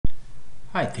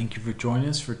Hi, thank you for joining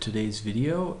us for today's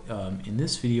video. In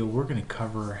this video, we're going to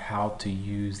cover how to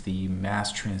use the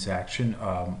mass transaction,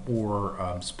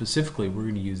 or specifically, we're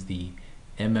going to use the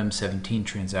MM17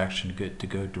 transaction to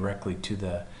go directly to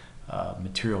the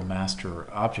Material Master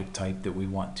object type that we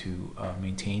want to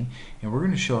maintain. And we're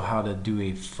going to show how to do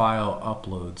a file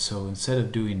upload. So instead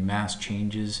of doing mass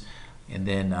changes and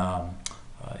then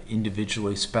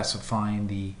individually specifying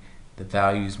the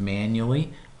values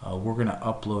manually, we're going to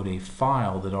upload a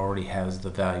file that already has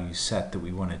the value set that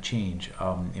we want to change.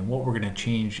 And what we're going to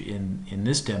change in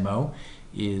this demo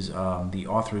is the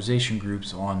authorization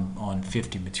groups on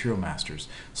 50 Material Masters.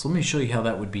 So let me show you how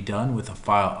that would be done with a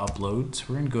file upload. So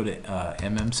we're going to go to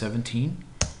MM17.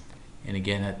 And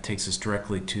again, that takes us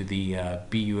directly to the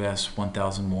BUS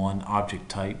 1001 object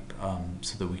type,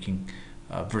 so that we can,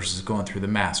 versus going through the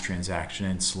mass transaction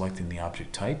and selecting the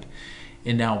object type.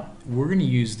 And now we're going to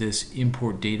use this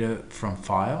import data from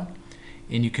file,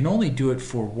 and you can only do it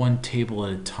for one table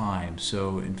at a time.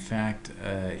 So in fact,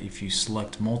 if you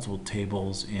select multiple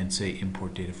tables and say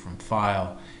import data from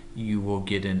file, you will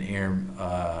get an error,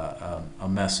 a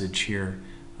message here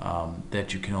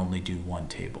that you can only do one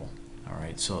table. All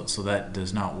right, so that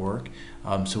does not work.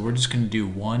 So we're just going to do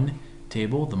one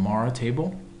table, the Mara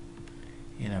table,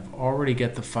 and I've already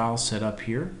got the file set up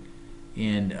here.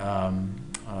 And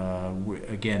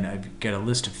again, I've got a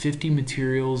list of 50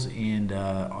 materials and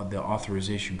the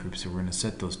authorization groups that we're going to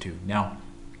set those to. Now,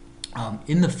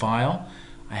 in the file,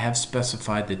 I have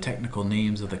specified the technical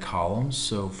names of the columns.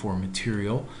 So for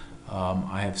material,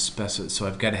 I have so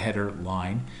I've got a header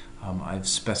line. I've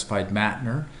specified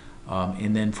Matner,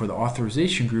 and then for the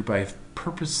authorization group, I've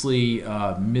purposely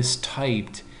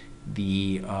mistyped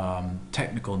the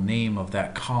technical name of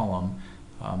that column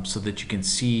so that you can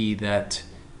see that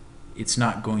it's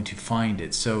not going to find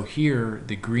it. So here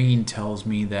the green tells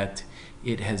me that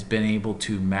it has been able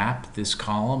to map this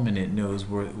column and it knows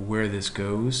where this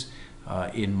goes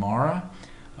in Mara,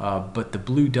 but the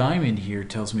blue diamond here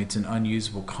tells me it's an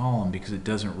unusable column because it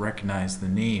doesn't recognize the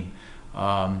name.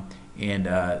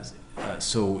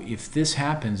 So if this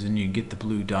happens and you get the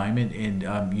blue diamond,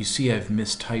 and you see I've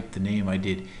mistyped the name, I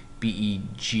did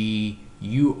BEGUR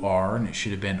and it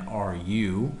should have been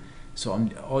RU. So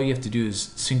all you have to do is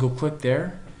single click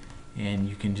there, and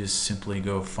you can just simply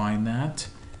go find that.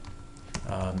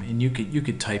 And you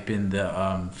could type in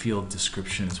the field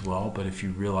description as well. But if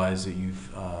you realize that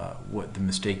what the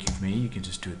mistake you've made, you can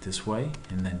just do it this way,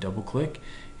 and then double click,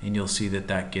 and you'll see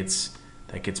that gets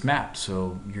mapped.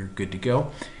 So you're good to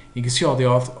go. You can see all the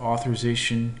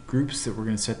authorization groups that we're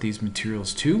going to set these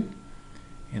materials to,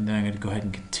 and then I'm going to go ahead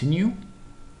and continue.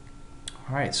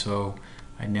 All right, so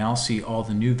I now see all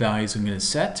the new values I'm going to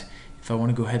set. If I want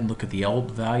to go ahead and look at the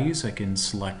old values, I can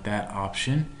select that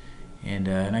option, and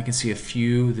I can see a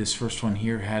few. This first one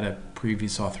here had a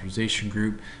previous authorization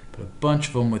group, but a bunch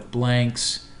of them with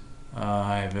blanks.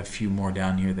 I have a few more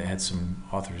down here that had some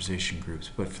authorization groups,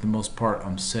 but for the most part,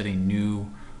 I'm setting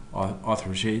new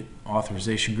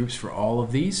authorization groups for all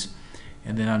of these,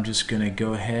 and then I'm just going to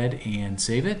go ahead and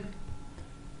save it,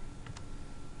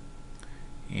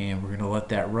 and we're going to let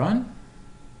that run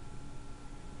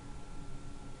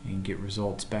and get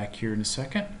results back here in a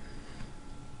second.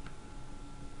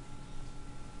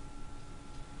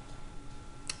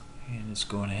 And it's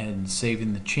going ahead and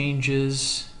saving the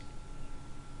changes,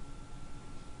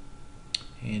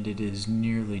 and it is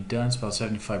nearly done. It's about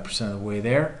 75% of the way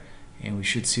there, and we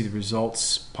should see the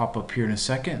results pop up here in a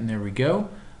second. And there we go.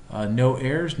 No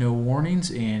errors, no warnings,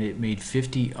 and it made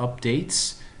 50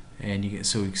 updates. And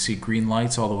so you can see green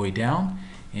lights all the way down.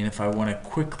 And if I want to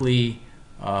quickly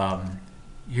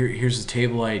here's the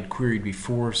table I had queried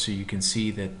before, so you can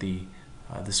see that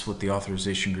this is what the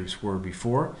authorization groups were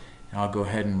before. And I'll go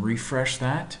ahead and refresh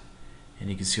that, and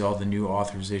you can see all the new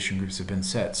authorization groups have been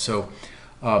set. So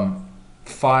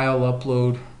file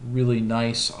upload, really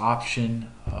nice option,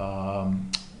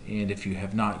 and if you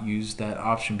have not used that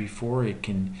option before, it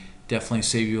can definitely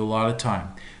save you a lot of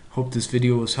time. Hope this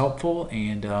video was helpful,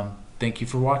 and thank you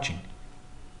for watching.